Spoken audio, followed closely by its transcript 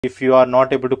If you are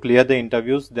not able to clear the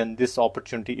interviews, then this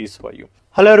opportunity is for you.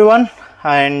 Hello everyone,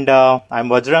 and I'm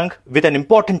Vajrang with an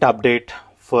important update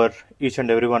for each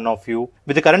and every one of you.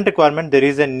 With the current requirement, there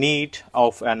is a need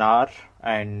of an hour,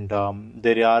 and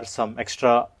there are some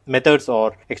extra methods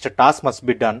or extra tasks must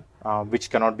be done, which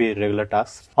cannot be regular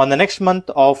tasks. On the next month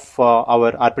of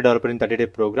our RP Developer in 30-day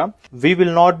program, we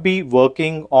will not be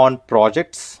working on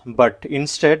projects, but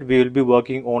instead we will be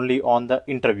working only on the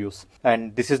interviews.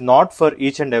 And this is not for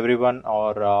each and everyone,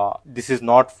 or this is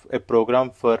not a program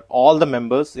for all the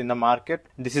members in the market.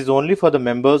 This is only for the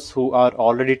members who are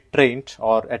already trained,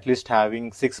 or at least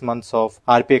having 6 months of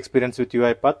RP experience with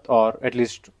UiPath, or at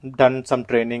least done some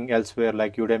training elsewhere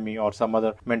like Udemy or some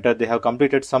other mentor. They have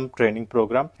completed some training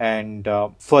program, and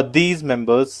for these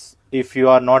members, if you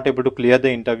are not able to clear the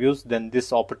interviews, then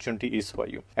this opportunity is for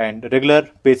you. And regular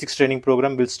basics training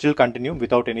program will still continue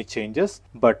without any changes,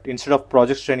 but instead of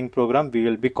projects training program, we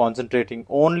will be concentrating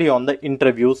only on the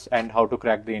interviews and how to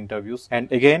crack the interviews. And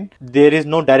again, there is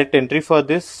no direct entry for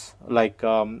this. Like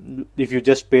if you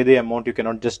just pay the amount, you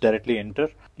cannot just directly enter.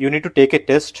 You need to take a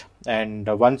test, and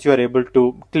once you are able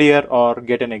to clear or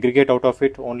get an aggregate out of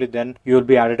it, only then you will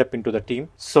be added up into the team.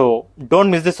 So don't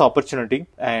miss this opportunity,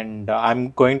 and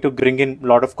I'm going to bring in a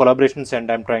lot of collaborations,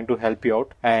 and I'm trying to help you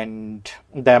out. And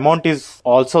the amount is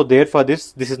also there for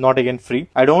this. This is not again free.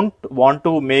 I don't want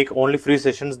to make only free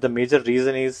sessions. The major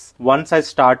reason is, once I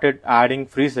started adding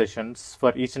free sessions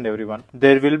for each and everyone,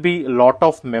 there will be a lot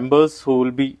of members who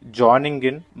will be joining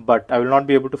in, but I will not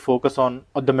be able to focus on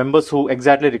the members who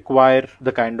exactly require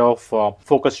the kind of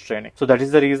focused training. So that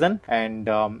is the reason, and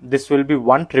this will be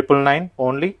 1,999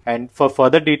 only. And for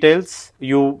further details,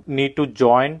 you need to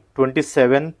join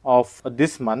 27th of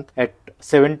this month at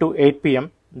 7 to 8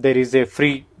 p.m. There is a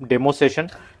free demo session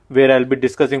where I'll be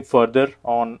discussing further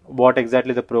on what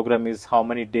exactly the program is, how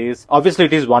many days. Obviously,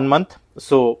 it is 1 month,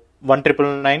 so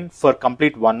 1,999 for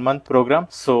complete 1 month program.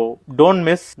 So don't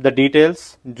miss the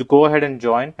details. Go ahead and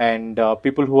join, and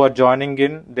people who are joining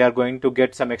in, they are going to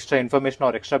get some extra information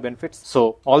or extra benefits.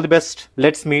 So all the best.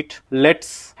 Let's meet.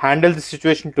 Let's handle the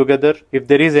situation together. If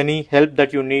there is any help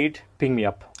that you need, ping me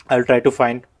up. I'll try to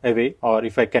find a way, or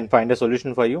if I can find a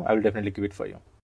solution for you, I will definitely give it for you.